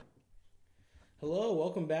Hello,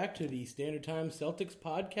 welcome back to the Standard Time Celtics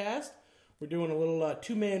podcast. We're doing a little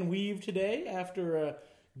two-man weave today after a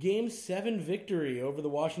Game 7 victory over the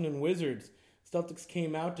Washington Wizards. Celtics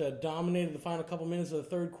came out, dominated the final couple minutes of the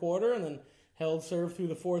third quarter, and then held serve through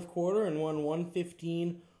the fourth quarter and won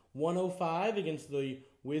 115-105 against the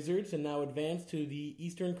Wizards, and now advanced to the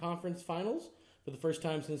Eastern Conference Finals for the first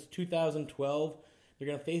time since 2012. They're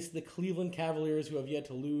going to face the Cleveland Cavaliers, who have yet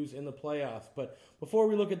to lose in the playoffs. But before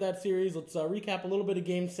we look at that series, let's recap a little bit of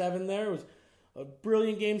Game 7 there. It was a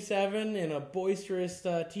brilliant Game 7 in a boisterous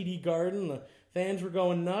TD Garden. The fans were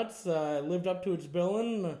going nuts, lived up to its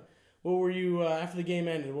billing. What were you, after the game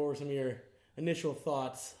ended, what were some of your initial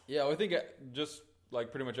thoughts? Yeah, well, I think just like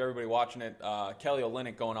pretty much everybody watching it, Kelly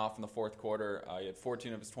Olynyk going off in the fourth quarter. He had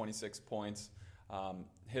 14 of his 26 points,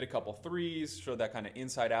 hit a couple threes, showed that kind of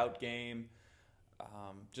inside-out game.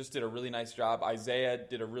 Just did a really nice job. Isaiah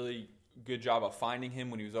did a really good job of finding him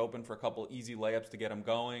when he was open for a couple easy layups to get him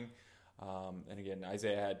going. And again,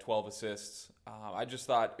 Isaiah had 12 assists. I just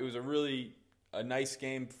thought it was a nice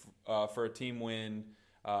game for a team when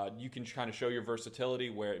you can kind of show your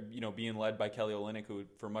versatility where, being led by Kelly Olynyk, who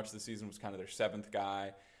for much of the season was kind of their seventh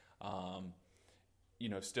guy,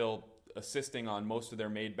 still assisting on most of their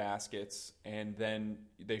made baskets. And then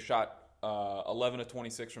they shot 11 of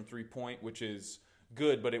 26 from three-point, which is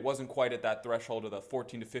good, but it wasn't quite at that threshold of the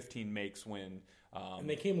 14 to 15 makes when. And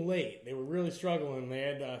they came late. They were really struggling. They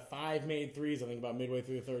had 5 made threes, I think, about midway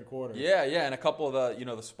through the third quarter. Yeah, and a couple of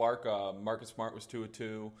the spark. Marcus Smart was 2 of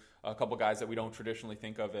 2. A couple guys that we don't traditionally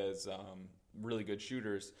think of as really good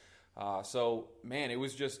shooters. So, man, it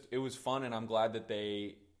was fun, and I'm glad that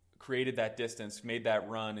they created that distance, made that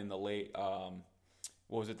run in the late. The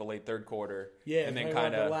late third quarter? Yeah, and then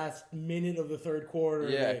kind of the last minute of the third quarter.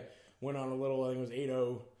 Yeah. They went on a little, I think it was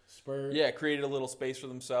 8-0 spurt. Yeah, created a little space for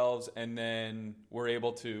themselves, and then were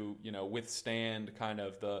able to, withstand kind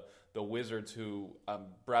of the Wizards, who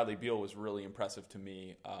Bradley Beal was really impressive to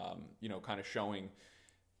me, kind of showing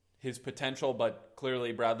his potential, but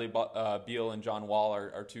clearly Bradley Beal and John Wall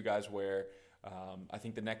are two guys where I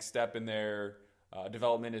think the next step in their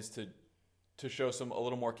development is to show a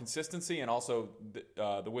little more consistency, and also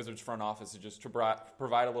the Wizards front office is just to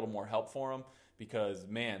provide a little more help for them, because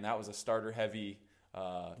man, that was a starter heavy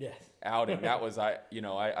outing. That was I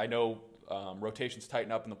know rotations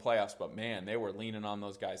tighten up in the playoffs, but man, they were leaning on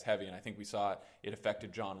those guys heavy, and I think we saw it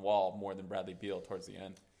affected John Wall more than Bradley Beal towards the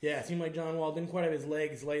end. Yeah, it seemed like John Wall didn't quite have his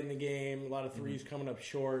legs late in the game. A lot of threes coming up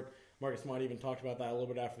short. Marcus Smart even talked about that a little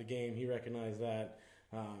bit after the game. He recognized that.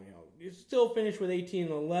 He still finished with 18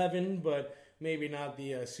 and 11, but maybe not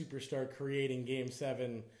the superstar creating Game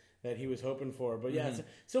 7 that he was hoping for. But yeah,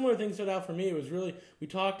 similar thing stood out for me. It was really, we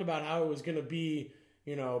talked about how it was going to be,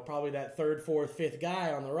 probably that third, fourth, fifth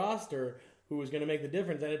guy on the roster who was going to make the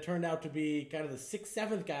difference. And it turned out to be kind of the 6th,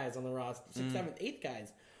 7th guys on the roster, 6th, 7th, 8th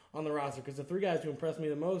guys on the roster. Because the 3 guys who impressed me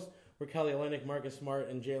the most were Kelly Olynyk, Marcus Smart,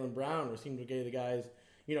 and Jaylen Brown, who seemed to be the guys.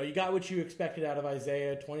 You got what you expected out of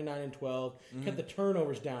Isaiah, 29 and 12. Kept the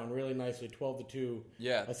turnovers down really nicely, 12-2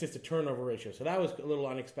 assisted turnover ratio. So that was a little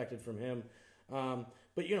unexpected from him. But,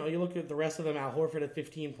 you look at the rest of them. Al Horford at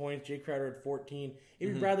 15 points, Jay Crowder at 14.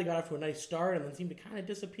 Avery Bradley got off to a nice start and then seemed to kind of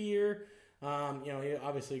disappear. He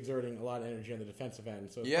obviously exerting a lot of energy on the defensive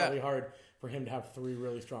end. So it's probably hard for him to have 3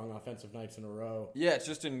 really strong offensive nights in a row. Yeah, it's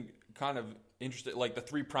just kind of interesting. Like the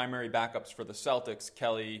 3 primary backups for the Celtics,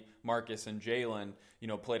 Kelly, Marcus, and Jaylen,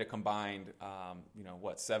 played a combined,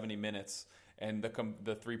 70 minutes. And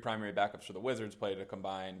the 3 primary backups for the Wizards played a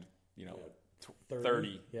combined,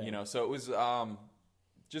 30. Yeah. So it was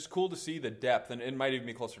just cool to see the depth, and it might even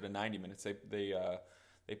be closer to 90 minutes. They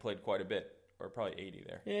played quite a bit, or probably 80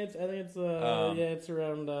 there. Yeah, I think it's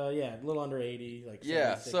around a little under 80, like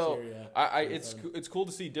 76 so here, it's cool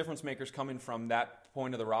to see difference makers coming from that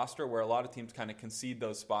point of the roster where a lot of teams kind of concede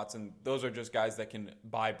those spots, and those are just guys that can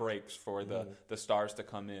buy breaks for the stars to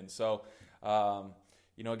come in. So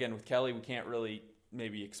again, with Kelly, we can't really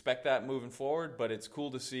maybe expect that moving forward, but it's cool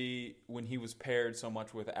to see when he was paired so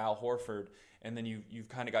much with Al Horford, and then you've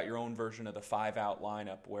kind of got your own version of the 5-out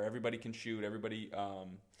lineup where everybody can shoot, everybody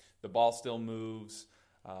the ball still moves,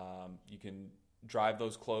 you can drive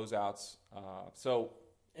those closeouts.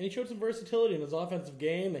 And he showed some versatility in his offensive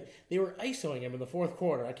game. They were ISOing him in the fourth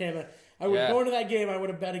quarter. Go into that game, I would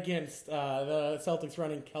have bet against the Celtics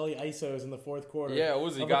running Kelly ISOs in the fourth quarter. Yeah,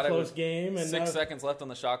 he got a close game. And 6 seconds left on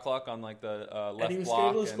the shot clock on the left block. And he was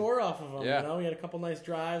able to score off of them. Yeah. He had a couple nice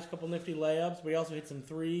drives, a couple nifty layups, but he also hit some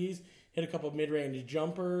threes, hit a couple of mid-range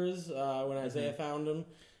jumpers when Isaiah found him.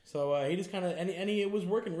 So he just kind of, and he was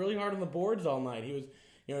working really hard on the boards all night. He was,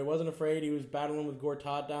 he wasn't afraid. He was battling with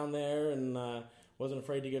Gortat down there, and wasn't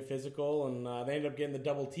afraid to get physical, and they ended up getting the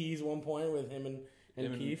double T's at one point with him and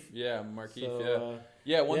Keefe. Yeah, Markeith,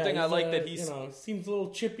 So, one thing I like that he's... seems a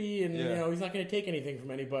little chippy, and, he's not going to take anything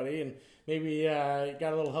from anybody, and maybe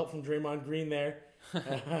got a little help from Draymond Green there,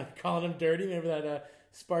 calling him dirty. Maybe that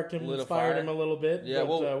sparked him, inspired him a little bit, but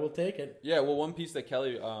we'll take it. Yeah, well, one piece that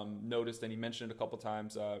Kelly noticed, and he mentioned it a couple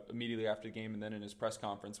times immediately after the game and then in his press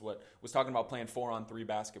conference, was talking about playing 4-on-3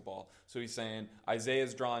 basketball. So he's saying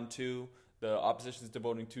Isaiah's drawn 2, the opposition's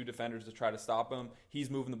devoting 2 defenders to try to stop him. He's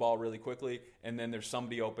moving the ball really quickly, and then there's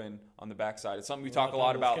somebody open on the backside. It's something we talk a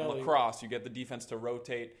lot about in lacrosse. You get the defense to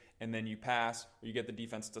rotate, and then you pass, or you get the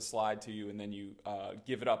defense to slide to you, and then you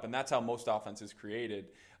give it up. And that's how most offense is created.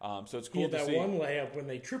 So it's cool to see. He had that one layup when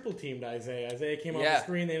they triple-teamed Isaiah. Isaiah came off the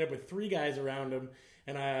screen. They ended up with 3 guys around him,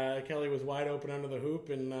 and Kelly was wide open under the hoop.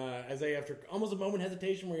 And Isaiah, after almost a moment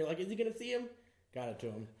hesitation where you're like, is he going to see him? Got it to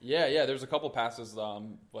him. Yeah. There's a couple passes.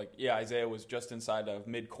 Isaiah was just inside of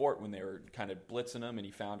mid-court when they were kind of blitzing him, and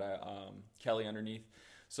he found Kelly underneath.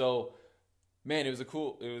 So, man, it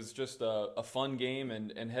was just a fun game,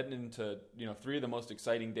 and heading into 3 of the most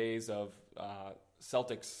exciting days of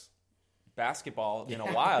Celtics basketball in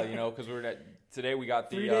a while. Because today we got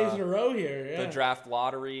the 3 days in a row here. Yeah. The draft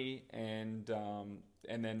lottery, and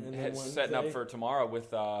then setting up for tomorrow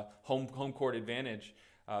with home court advantage.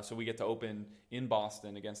 So we get to open in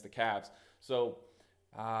Boston against the Cavs. So,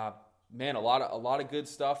 man, a lot of good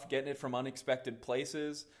stuff, getting it from unexpected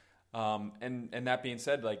places. And that being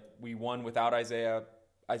said, we won without Isaiah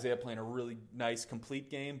playing a really nice, complete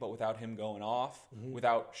game, but without him going off,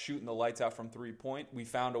 without shooting the lights out from 3-point. We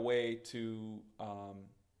found a way to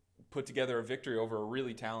put together a victory over a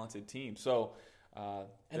really talented team. So,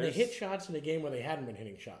 and they hit shots in a game where they hadn't been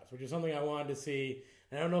hitting shots, which is something I wanted to see.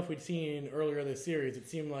 And I don't know if we'd seen earlier this series. It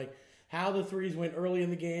seemed like how the threes went early in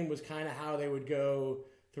the game was kind of how they would go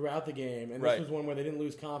throughout the game. And this was one where they didn't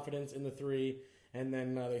lose confidence in the 3, and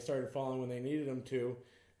then they started falling when they needed them to.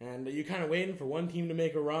 And you kind of waiting for one team to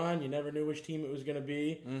make a run. You never knew which team it was going to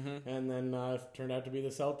be. Mm-hmm. And then it turned out to be the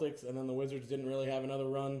Celtics. And then the Wizards didn't really have another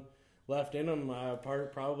run left in them.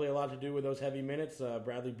 Probably a lot to do with those heavy minutes.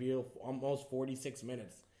 Bradley Beal, almost 46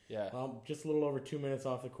 minutes. Yeah. Just a little over 2 minutes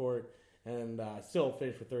off the court. And still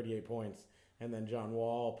finished with 38 points. And then John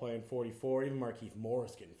Wall playing 44. Even Markieff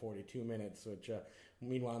Morris getting 42 minutes, which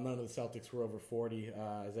meanwhile none of the Celtics were over 40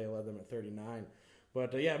 as they led them at 39.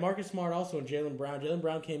 But, Marcus Smart also and Jaylen Brown. Jaylen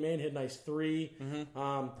Brown came in, hit a nice 3.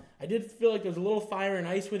 Mm-hmm. I did feel like there was a little fire and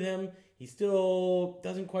ice with him. He still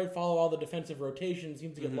doesn't quite follow all the defensive rotations.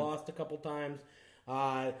 Seems to get lost a couple times.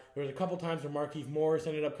 There was a couple times where Markieff Morris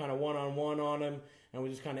ended up kind of one-on-one on him and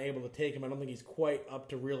was just kind of able to take him. I don't think he's quite up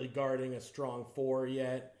to really guarding a strong 4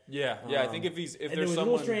 yet. Yeah. I think if there's someone... It was a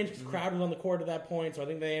little strange because Crowder was on the court at that point, so I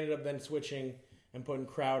think they ended up then switching and putting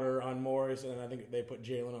Crowder on Morris, and I think they put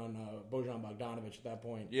Jalen on Bojan Bogdanovic at that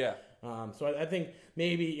point. Yeah. So I think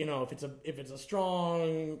maybe if it's a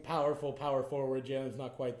strong, powerful power forward, Jalen's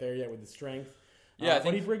not quite there yet with the strength. Yeah,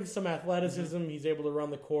 but he brings some athleticism. Mm-hmm. He's able to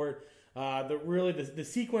run the court. The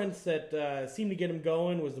sequence that seemed to get him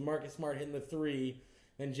going was the Marcus Smart hitting the 3,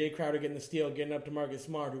 then Jay Crowder getting the steal, getting up to Marcus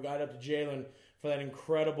Smart, who got up to Jalen for that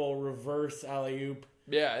incredible reverse alley-oop.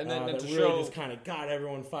 Yeah, and then that to really show, just kind of got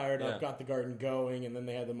everyone fired up, got the Garden going, and then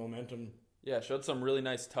they had the momentum. Yeah, showed some really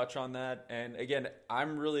nice touch on that. And again,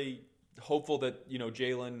 I'm really hopeful that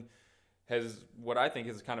Jalen has what I think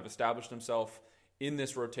has kind of established himself in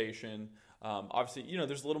this rotation. Obviously,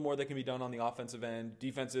 there's a little more that can be done on the offensive end,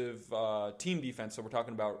 defensive, team defense. So we're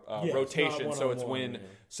talking about rotation. So it's when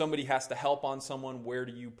somebody has to help on someone. Where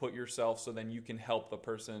do you put yourself so then you can help the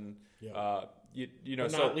person? Yeah.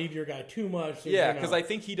 Not leave your guy too much. Because I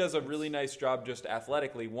think he does a really nice job just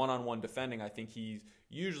athletically, one-on-one defending. I think he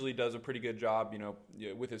usually does a pretty good job,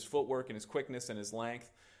 with his footwork and his quickness and his length.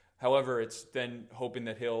 However, it's then hoping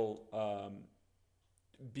that he'll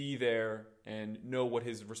be there and know what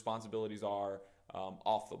his responsibilities are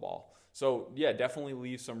off the ball. So, definitely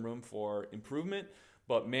leave some room for improvement.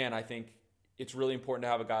 But, man, I think it's really important to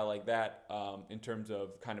have a guy like that in terms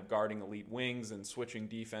of kind of guarding elite wings and switching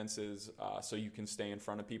defenses so you can stay in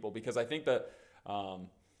front of people. Because I think that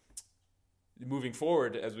moving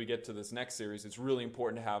forward as we get to this next series, it's really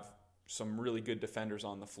important to have some really good defenders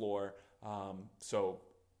on the floor. So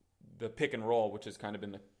the pick and roll, which has kind of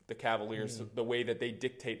been the Cavaliers, the way that they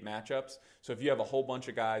dictate matchups. So if you have a whole bunch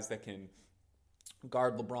of guys that can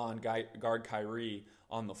guard LeBron, guard Kyrie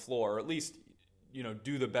on the floor, or at least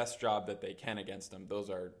do the best job that they can against them, those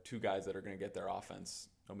are 2 guys that are going to get their offense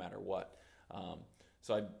no matter what.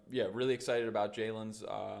 So really excited about Jalen's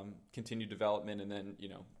continued development, and then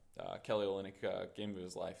Kelly Olynyk game of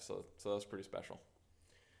his life. So that was pretty special.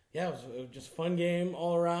 Yeah, it was just a fun game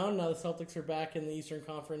all around. Now the Celtics are back in the Eastern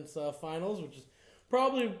Conference Finals, which is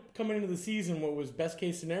probably coming into the season what was best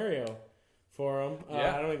case scenario for them.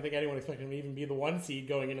 Yeah. I don't even think anyone expected them to even be the 1 seed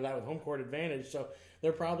going into that with home court advantage. So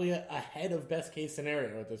they're probably ahead of best case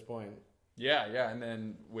scenario at this point. Yeah, and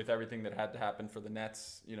then with everything that had to happen for the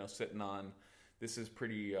Nets, sitting on, this is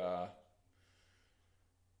pretty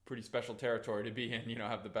special territory to be in.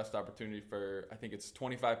 Have the best opportunity for, I think it's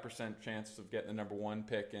 25% chance of getting the number 1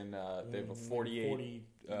 pick, and they have a 40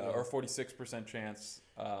 or 46% chance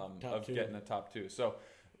of getting a top 2. So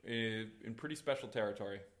in pretty special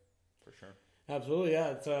territory, for sure. Absolutely, yeah.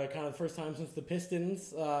 It's kind of the first time since the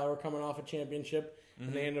Pistons were coming off a championship,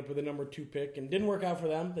 and they ended up with a number 2 pick, and didn't work out for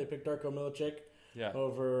them. They picked Darko Milicic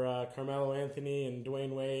over Carmelo Anthony and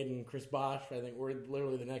Dwayne Wade and Chris Bosh. I think we're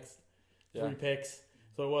literally the next 3 picks.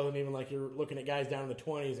 So it wasn't even like you're looking at guys down in the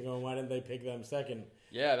 20s and going, why didn't they pick them second?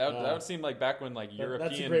 Yeah, that would seem like back when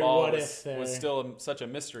European ball was still such a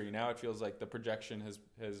mystery. Now it feels like the projection has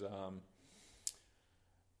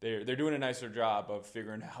they're doing a nicer job of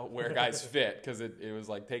figuring out where guys fit, because it was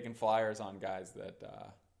like taking flyers on guys that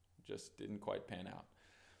just didn't quite pan out.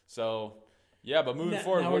 So, yeah, but moving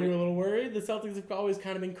forward. Now, were you a little worried? The Celtics have always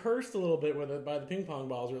kind of been cursed a little bit with it by the ping pong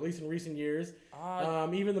balls, or at least in recent years.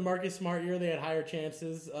 Even the Marcus Smart year, they had higher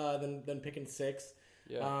chances than picking 6.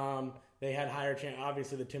 Yeah. They had higher chance.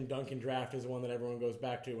 Obviously, the Tim Duncan draft is one that everyone goes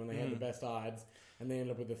back to when they had the best odds, and they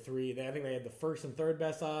ended up with the 3. I think they had the first and third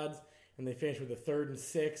best odds, and they finished with the 3rd and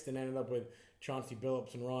 6th, and ended up with Chauncey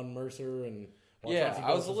Billups and Ron Mercer. And while Chauncey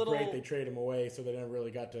Billups was great, they traded him away, so they never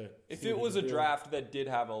really got to. If it was a draft that did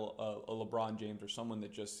have a LeBron James or someone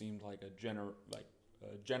that just seemed like a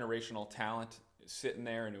generational talent sitting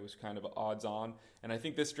there, and it was kind of odds on. And I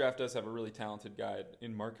think this draft does have a really talented guy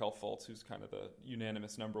in Markelle Fultz, who's kind of the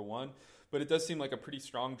unanimous number 1. But it does seem like a pretty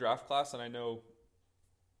strong draft class, and I know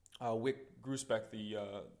Wick Grusbeck,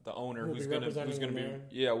 the owner, who's going to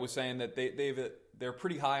be was saying that they're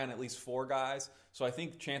pretty high on at least 4 guys. So I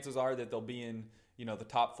think chances are that they'll be in the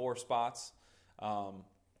top 4 spots. And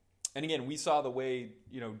again, we saw the way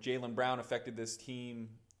Jaylen Brown affected this team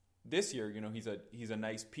this year. He's a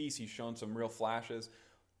nice piece. He's shown some real flashes,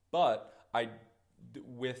 but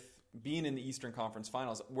with being in the Eastern Conference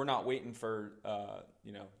Finals, we're not waiting for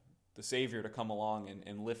the savior to come along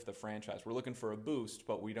and lift the franchise. We're looking for a boost,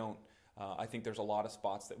 but we don't. I think there's a lot of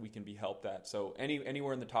spots that we can be helped at. So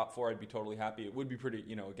anywhere in the top 4, I'd be totally happy. It would be pretty,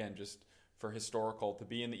 again, just for historical, to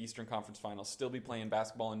be in the Eastern Conference Finals, still be playing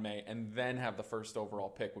basketball in May, and then have the first overall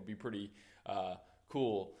pick would be pretty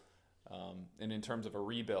cool. And in terms of a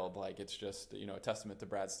rebuild, it's just a testament to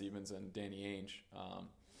Brad Stevens and Danny Ainge.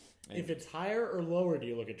 If it's higher or lower, do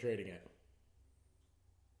you look at trading it?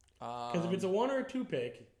 Because if it's a 1 or a 2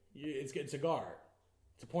 pick, it's a guard.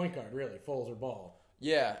 It's a point guard, really, Foles or Ball.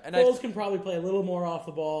 Yeah, and Foles can probably play a little more off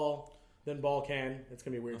the ball than Ball can. It's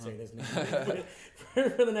gonna be weird saying his name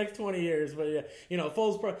for the next 20 years, but yeah,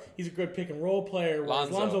 Foles, he's a good pick and roll player.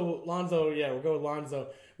 Lonzo, we'll go with Lonzo.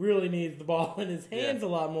 Really needs the ball in his hands a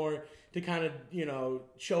lot more to kind of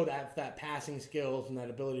show that passing skills and that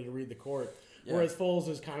ability to read the court. Yeah. Whereas Foles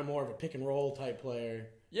is kind of more of a pick and roll type player.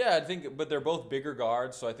 Yeah, I think, but they're both bigger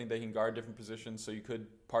guards, so I think they can guard different positions. So you could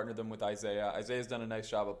partner them with Isaiah. Isaiah's done a nice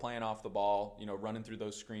job of playing off the ball, running through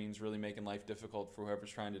those screens, really making life difficult for whoever's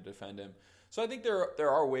trying to defend him. So I think there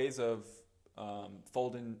are ways of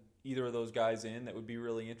folding either of those guys in that would be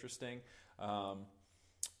really interesting.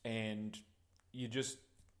 And you just,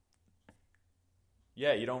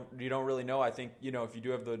 you don't really know. I think if you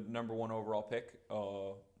do have the number 1 overall pick,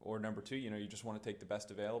 or number 2, you just want to take the best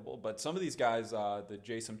available. But some of these guys, the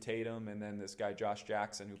Jason Tatum and then this guy Josh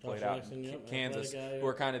Jackson, who played out in Kansas, who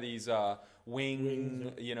are kind of these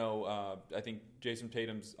wings. I think Jason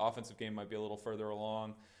Tatum's offensive game might be a little further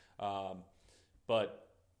along, but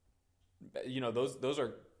those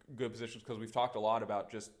are good positions, because we've talked a lot about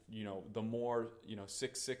just the more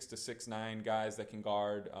 6'6" to 6'9" guys that can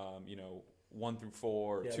guard 1 through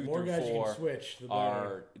 4, 2 more through guys 4 you can switch, the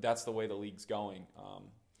better. That's the way the league's going.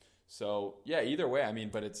 So yeah, either way, I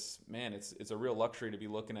mean, but it's a real luxury to be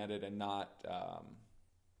looking at it and not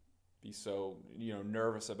be so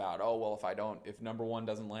nervous about, if number 1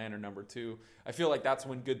 doesn't land or number 2. I feel like that's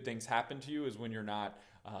when good things happen to you, is when you're not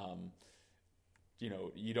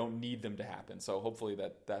you don't need them to happen. So hopefully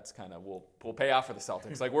that's kind of will pay off for the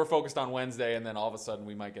Celtics. We're focused on Wednesday, and then all of a sudden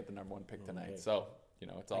we might get the number 1 pick tonight. So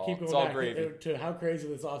it's all gravy. To how crazy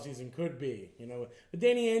this offseason could be. With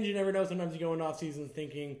Danny Ainge, you never know. Sometimes you go into offseason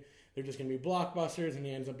thinking they're just going to be blockbusters, and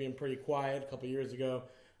he ends up being pretty quiet a couple years ago.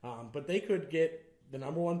 But they could get the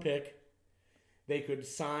number 1 pick, They could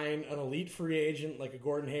sign an elite free agent like a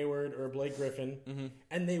Gordon Hayward or a Blake Griffin,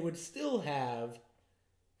 and they would still have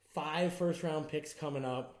 5 first-round picks coming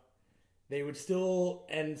up. They would still,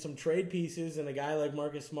 and some trade pieces, and a guy like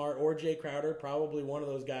Marcus Smart or Jay Crowder, probably one of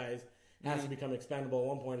those guys, has to become expendable at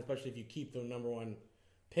one point, especially if you keep the number 1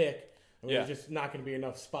 pick. I mean, there's just not going to be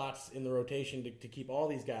enough spots in the rotation to keep all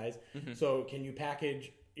these guys. So can you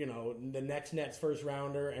package, the next Nets first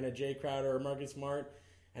rounder and a Jay Crowder or Marcus Smart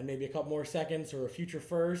and maybe a couple more seconds or a future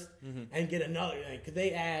first and get another? Could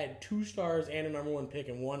they add 2 stars and a number 1 pick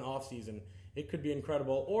in one offseason? It could be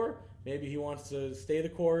incredible. Or maybe he wants to stay the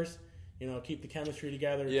course, keep the chemistry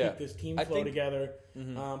together, keep this team flow together.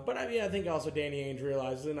 But I think also Danny Ainge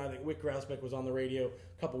realizes, and I think Wick Grousbeck was on the radio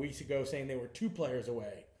a couple weeks ago saying they were 2 players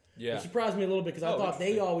away. Yeah. It surprised me a little bit because I thought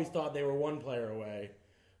they always thought they were 1 player away.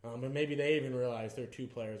 But maybe they even realized they're 2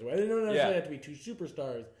 players away. They don't necessarily have to be 2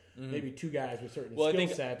 superstars. Maybe 2 guys with certain skill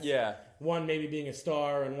sets. Yeah. One maybe being a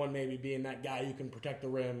star and one maybe being that guy who can protect the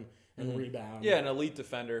rim and rebound. Yeah, an elite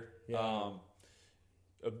defender. Yeah.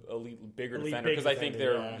 Bigger defender, because I think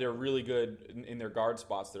they're really good in their guard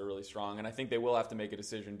spots. They're really strong, and I think they will have to make a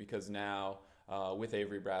decision because now with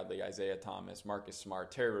Avery Bradley, Isaiah Thomas, Marcus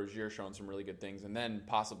Smart, Terry Rozier showing some really good things, and then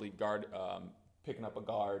possibly picking up a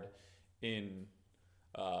guard in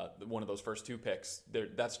one of those first 2 picks.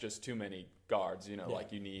 That's just too many guards,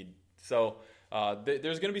 like you need. So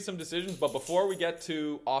there's going to be some decisions, but before we get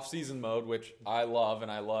to off-season mode, which I love, I'm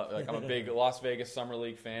a big Las Vegas Summer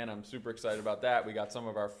League fan. I'm super excited about that. We got some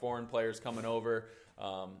of our foreign players coming over,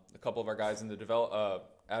 a couple of our guys in the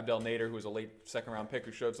Abdel Nader, who was a late second-round pick,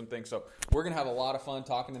 who showed some things. So we're going to have a lot of fun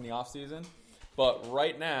talking in the off-season. But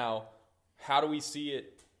right now, how do we see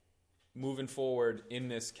it moving forward in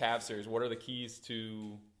this Cavs series? What are the keys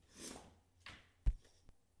to...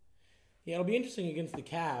 Yeah, it'll be interesting against the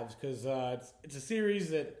Cavs because it's a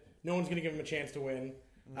series that no one's going to give them a chance to win.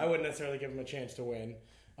 I wouldn't necessarily give them a chance to win.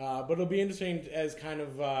 But it'll be interesting as kind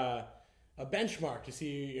of a benchmark to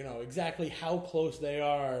see, exactly how close they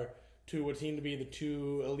are to what seem to be the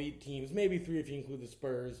 2 elite teams, maybe 3 if you include the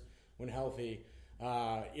Spurs when healthy.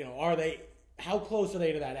 How close are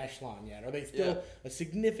they to that echelon yet? Are they still a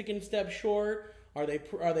significant step short? Are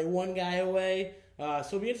they 1 guy away? So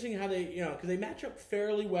it'll be interesting how they, because they match up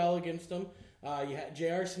fairly well against them. You have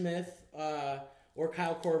J.R. Smith or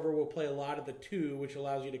Kyle Korver will play a lot of the 2, which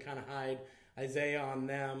allows you to kind of hide Isaiah on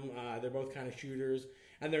them. They're both kind of shooters.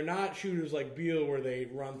 And they're not shooters like Beal where they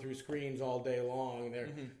run through screens all day long.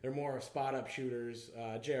 They're more spot-up shooters.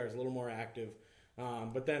 J.R. is a little more active.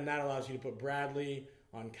 But then that allows you to put Bradley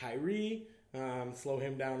on Kyrie, slow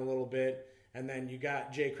him down a little bit. And then you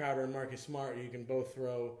got Jay Crowder and Marcus Smart you can both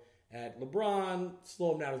throw at LeBron,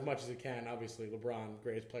 slow him down as much as it can. Obviously, LeBron,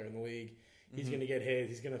 greatest player in the league. He's going to get his.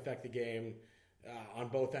 He's going to affect the game on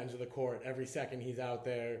both ends of the court. Every second he's out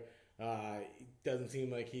there, doesn't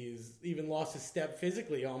seem like he's even lost his step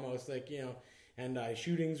physically almost. And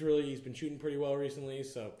shooting's really, he's been shooting pretty well recently.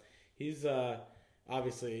 So he's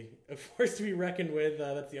obviously a force to be reckoned with.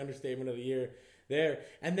 That's the understatement of the year there.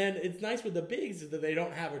 And then it's nice with the bigs is that they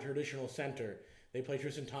don't have a traditional center. They play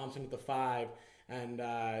Tristan Thompson at the 5. And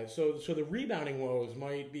so the rebounding woes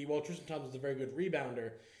might be, Tristan Thompson's a very good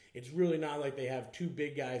rebounder. It's really not like they have 2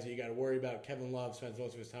 big guys that you got to worry about. Kevin Love spends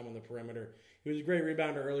most of his time on the perimeter. He was a great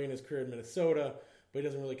rebounder early in his career in Minnesota, but he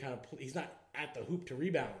doesn't really he's not at the hoop to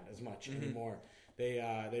rebound as much anymore.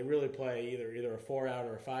 They really play either a 4-out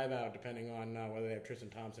or a 5-out, depending on whether they have Tristan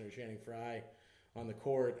Thompson or Channing Frye on the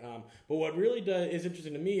court. But what really is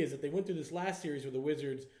interesting to me is that they went through this last series with the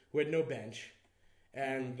Wizards, who had no bench.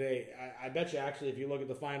 And I bet you actually, if you look at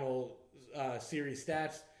the final series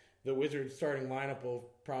stats, the Wizards starting lineup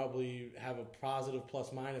will probably have a positive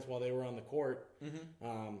plus-minus while they were on the court.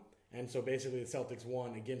 And so basically the Celtics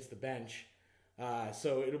won against the bench.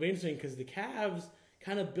 So it'll be interesting because the Cavs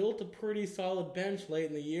kind of built a pretty solid bench late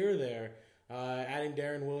in the year there. Adding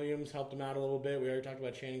Darren Williams helped them out a little bit. We already talked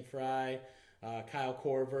about Channing Frye, Kyle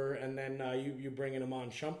Korver, and then you bring in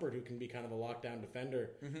Iman Shumpert, who can be kind of a lockdown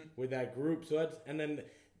defender with that group. So then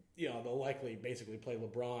they'll likely basically play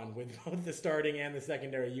LeBron with both the starting and the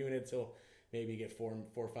secondary units. He'll maybe get 4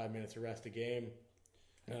 or 5 minutes of rest a game.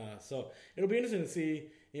 So it'll be interesting to see,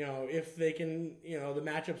 if they can, the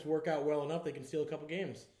matchups work out well enough, they can steal a couple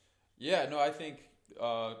games. Yeah, no, I think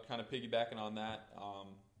kind of piggybacking on that,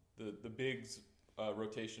 the bigs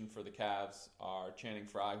rotation for the Cavs are Channing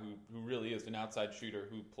Frye, who really is an outside shooter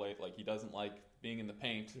who played he doesn't like being in the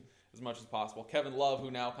paint as much as possible. Kevin Love,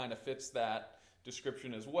 who now kind of fits that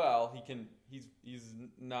description as well. He's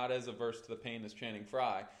not as averse to the paint as Channing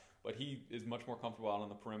Frye, but he is much more comfortable out on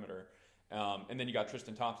the perimeter. And then you got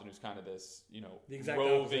Tristan Thompson, who's kind of this, The exact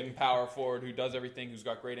roving opposite. power forward who does everything, who's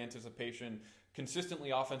got great anticipation,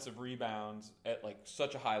 consistently offensive rebounds at like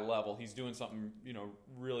such a high level. He's doing something,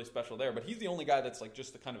 really special there. But he's the only guy that's like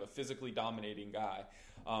just the kind of a physically dominating guy.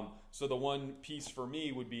 So the one piece for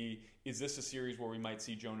me would be, is this a series where we might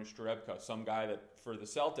see Jonas Jerebko, some guy that for the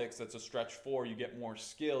Celtics, that's a stretch 4, you get more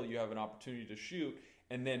skill, you have an opportunity to shoot,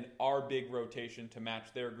 and then our big rotation to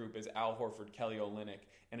match their group is Al Horford, Kelly Olynyk,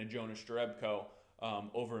 and a Jonas Jerebko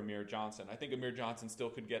over Amir Johnson. I think Amir Johnson still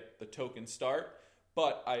could get the token start,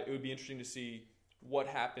 but it would be interesting to see what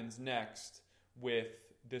happens next with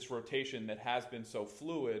this rotation that has been so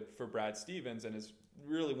fluid for Brad Stevens and is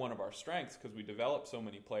really one of our strengths because we develop so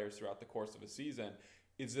many players throughout the course of a season.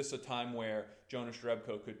 Is this a time where Jonas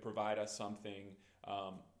Jerebko could provide us something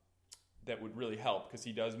that would really help? Because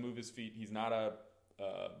he does move his feet. He's not a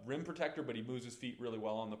rim protector, but he moves his feet really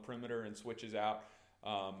well on the perimeter and switches out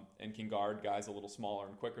and can guard guys a little smaller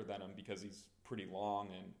and quicker than him because he's pretty long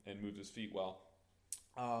and moves his feet well.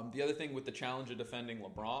 The other thing with the challenge of defending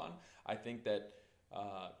LeBron, I think that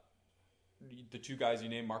the two guys you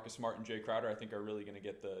named, Marcus Smart and Jay Crowder, I think are really going to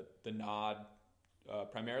get the nod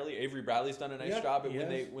primarily. Avery Bradley's done a nice job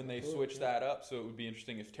when they switch that up, so it would be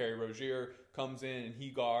interesting if Terry Rozier comes in and he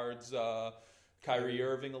guards Kyrie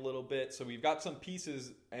Irving a little bit. So we've got some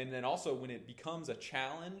pieces, and then also when it becomes a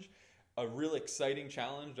challenge, a real exciting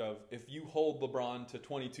challenge of if you hold LeBron to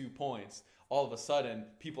 22 points, all of a sudden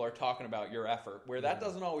people are talking about your effort, where that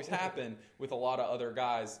doesn't always happen with a lot of other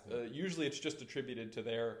guys. Usually it's just attributed to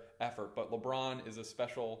their effort, but LeBron is a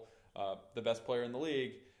special, the best player in the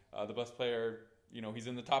league, the best player, he's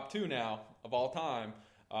in the top 2 now of all time.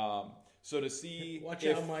 So to see... Watch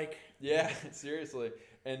out, Mike. Yeah, seriously.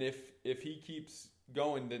 And if he keeps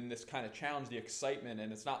going, then this kind of challenge, the excitement,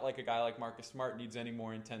 and it's not like a guy like Marcus Smart needs any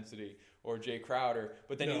more intensity or Jay Crowder.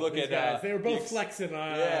 But then you look at guys, they were both flexing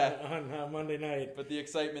on Monday night. But the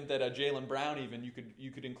excitement that Jaylen Brown, even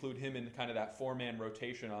you could include him in kind of that 4-man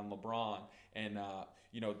rotation on LeBron, and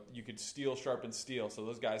you could steal, sharpen, steal. So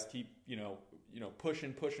those guys keep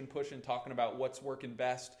pushing, talking about what's working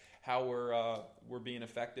best, how we're being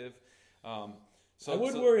effective. I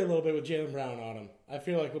would worry a little bit with Jaylen Brown on him. I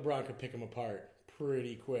feel like LeBron could pick him apart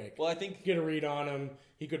pretty quick. Well, I think get a read on him.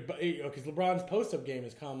 He could, because LeBron's post-up game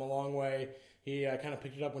has come a long way. He kind of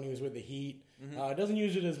picked it up when he was with the Heat. Doesn't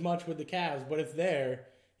use it as much with the Cavs, but it's there.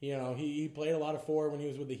 He played a lot of 4 when he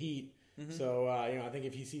was with the Heat. So I think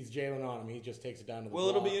if he sees Jaylen on him, he just takes it down to the block.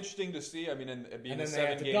 It'll be interesting to see. I mean, and being then a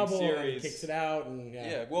 7-game double, series, and he kicks it out, and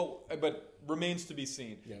but remains to be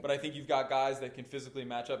seen. Yeah. But I think you've got guys that can physically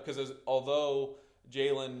match up because although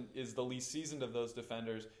Jaylen is the least seasoned of those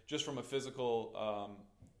defenders, just from a physical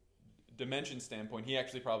dimension standpoint, he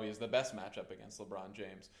actually probably is the best matchup against LeBron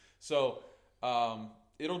James. So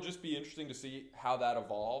it'll just be interesting to see how that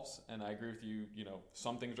evolves. And I agree with you.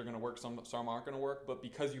 Some things are going to work, some aren't going to work. But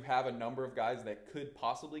because you have a number of guys that could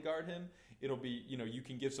possibly guard him, it'll be you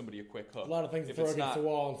can give somebody a quick hook. A lot of things to throw against the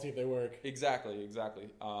wall and see if they work. Exactly.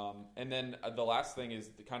 And then the last thing is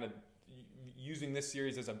the kind of using this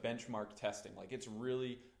series as a benchmark testing. Like it's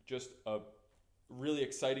really just really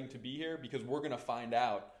exciting to be here because we're going to find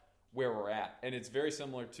out where we're at. And it's very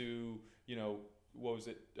similar to, what was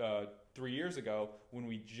it, 3 years ago when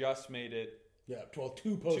we just made it. Yeah,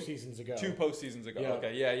 2 postseasons ago. 2 postseasons ago. Yeah.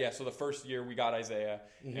 Okay, yeah. So the first year we got Isaiah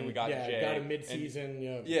and we got Jay. Got a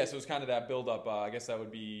mid-season. Yeah, so it's kind of that build-up. I guess that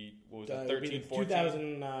would be, what was that, 13, 14?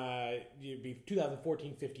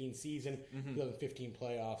 2014-15 season, 2015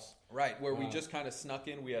 playoffs. Right, where we just kind of snuck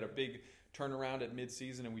in. We had a big turnaround at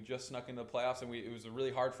mid-season and we just snuck into the playoffs. And it was a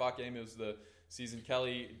really hard-fought game. It was the season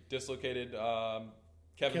Kelly dislocated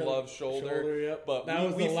Kevin Love's shoulder. Yep. But that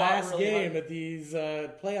was the last game at these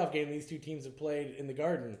playoff game these two teams have played in the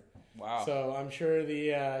Garden. Wow. So I'm sure the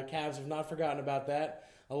Cavs have not forgotten about that.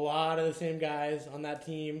 A lot of the same guys on that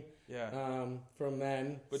team from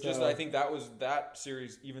then. But I think that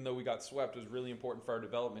series, even though we got swept, was really important for our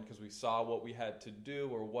development because we saw what we had to do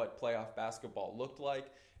or what playoff basketball looked like.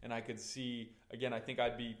 And I could see, again, I think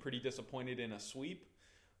I'd be pretty disappointed in a sweep,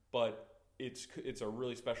 but it's a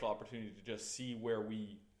really special opportunity to just see where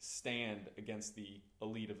we stand against the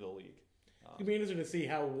elite of the league. It'd be interesting to see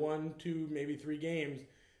how 1, 2, maybe 3 games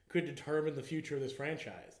could determine the future of this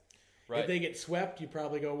franchise. Right. If they get swept, you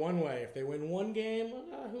probably go one way. If they win 1 game,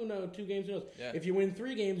 who knows? 2 games, who knows? Yeah. If you win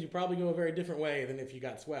 3 games, you probably go a very different way than if you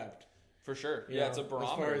got swept. For sure. It's a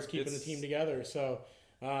barometer. As far as keeping the team together. So,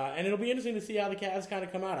 and it'll be interesting to see how the Cavs kind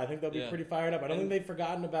of come out. I think they'll be pretty fired up. I don't think they've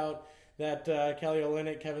forgotten about that Kelly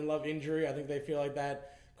Olynyk, Kevin Love injury. I think they feel like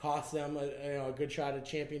that cost them a good shot at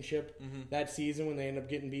championship that season when they end up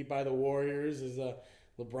getting beat by the Warriors. Is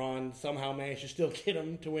LeBron somehow managed to still get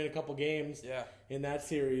him to win a couple games in that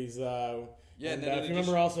series. And if you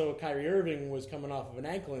remember, also Kyrie Irving was coming off of an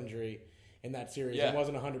ankle injury in that series and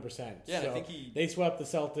wasn't 100%. Yeah, so I think they swept the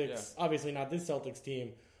Celtics. Obviously not this Celtics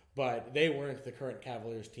team, but they weren't the current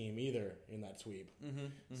Cavaliers team either in that sweep.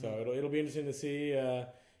 So it'll be interesting to see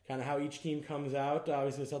kind of how each team comes out.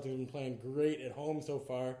 Obviously, the Celtics have been playing great at home so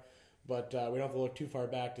far, but we don't have to look too far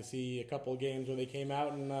back to see a couple of games where they came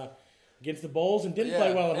out and against the Bulls and didn't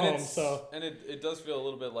play well at home. And it does feel a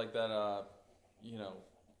little bit like that,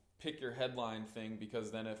 pick your headline thing,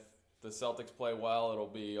 because then if the Celtics play well, it'll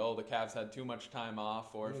be, the Cavs had too much time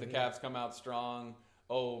off, or if the Cavs come out strong,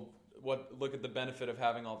 look at the benefit of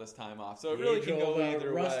having all this time off. So it really can go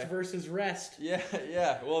either way. Rust versus rest. Yeah.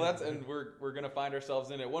 Well, and we're going to find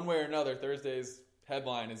ourselves in it one way or another. Thursday's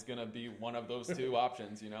headline is going to be one of those two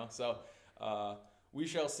options, So we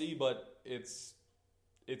shall see, but it's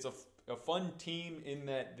a fun team in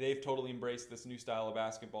that they've totally embraced this new style of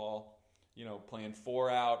basketball, playing 4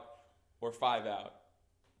 out or 5 out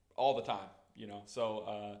all the time,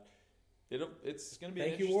 So it's going to be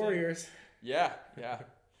Thank you, Warriors. Yeah.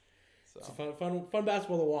 So. It's a fun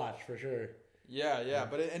basketball to watch for sure. Yeah.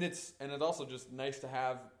 But it's also just nice to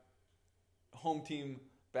have home team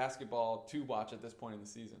basketball to watch at this point in the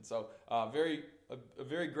season. So a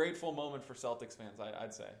very grateful moment for Celtics fans,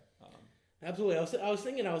 I'd say. Absolutely. I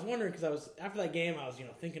was wondering, because after that game, I was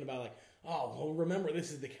thinking about remember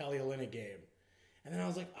this is the Kelly Olynyk game, and then I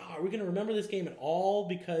was like, are we going to remember this game at all,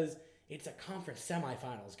 because it's a conference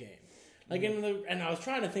semifinals game. And I was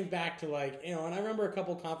trying to think back to and I remember a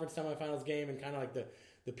couple conference semifinals game in kind of like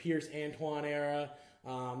the Pierce Antoine era.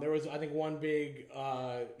 There was, I think, one big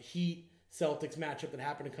Heat Celtics matchup that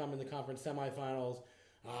happened to come in the conference semifinals.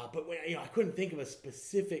 But I couldn't think of a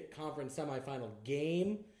specific conference semifinal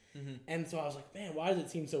game. And so I was like, man, why does it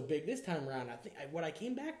seem so big this time around? I think what I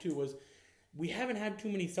came back to was we haven't had too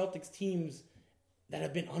many Celtics teams that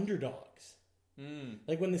have been underdogs.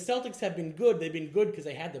 Like when the Celtics have been good, they've been good because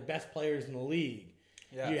they had the best players in the league.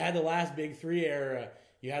 Yeah. You had the last Big Three era.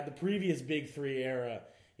 You had the previous Big Three era.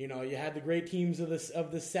 You had the great teams of the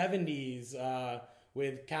 70s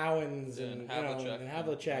with Cowens and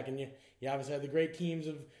Havlicek, and you obviously had the great teams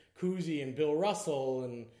of Cousy and Bill Russell,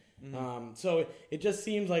 and so it just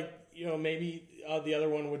seems like maybe the other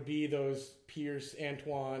one would be those Pierce,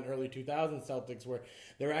 Antoine, early 2000s Celtics, where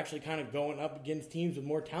they're actually kind of going up against teams with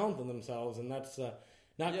more talent than themselves, and that's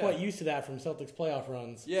not quite used to that from Celtics playoff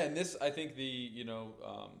runs. Yeah, and this, I think the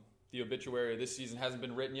obituary of this season hasn't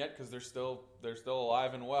been written yet because they're still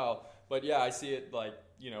alive and well. But yeah, I see it like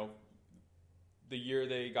the year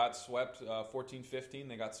they got swept, 14-15,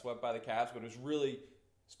 they got swept by the Cavs, but it was really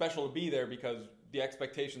special to be there because the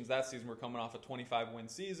expectations that season were coming off a 25-win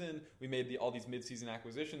season. We made all these midseason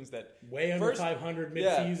acquisitions that way under 500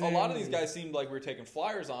 midseason. Yeah, a lot of these guys seemed like we were taking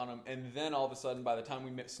flyers on them, and then all of a sudden, by the time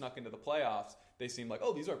we snuck into the playoffs, they seemed like,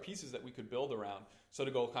 these are pieces that we could build around. So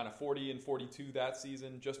to go kind of 40-42 that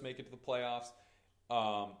season, just make it to the playoffs,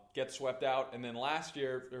 get swept out, and then last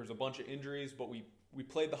year there was a bunch of injuries, but we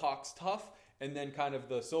played the Hawks tough, and then kind of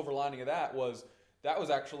the silver lining of that was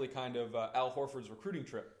actually kind of Al Horford's recruiting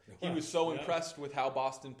trip. He was so impressed with how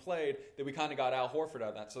Boston played that we kind of got Al Horford out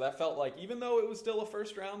of that. So that felt like, even though it was still a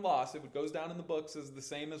first-round loss, it goes down in the books as the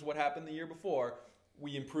same as what happened the year before,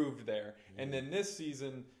 we improved there. And then this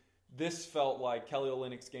season, this felt like Kelly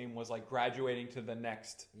Olynyk's game was like graduating to the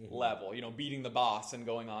next level, beating the boss and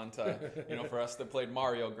going on to, for us that played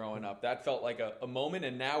Mario growing up. That felt like a moment,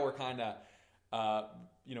 and now we're kind of,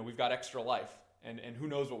 we've got extra life. And who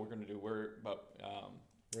knows what we're going to do? We're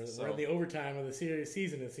in the overtime of the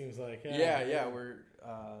season, it seems like. We're.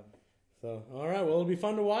 So, all right. Well, it'll be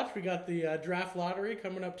fun to watch. We got the draft lottery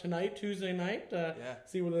coming up tonight, Tuesday night.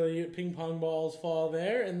 See where the ping pong balls fall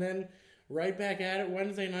there. And then right back at it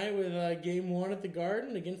Wednesday night with Game 1 at the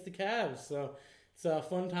Garden against the Cavs. So it's a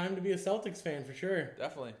fun time to be a Celtics fan for sure.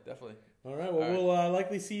 Definitely. All right. Well, we'll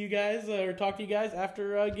likely see you guys or talk to you guys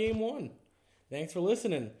after Game 1. Thanks for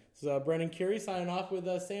listening. This is Brendan Kurie signing off with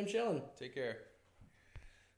Sam Schilling. Take care.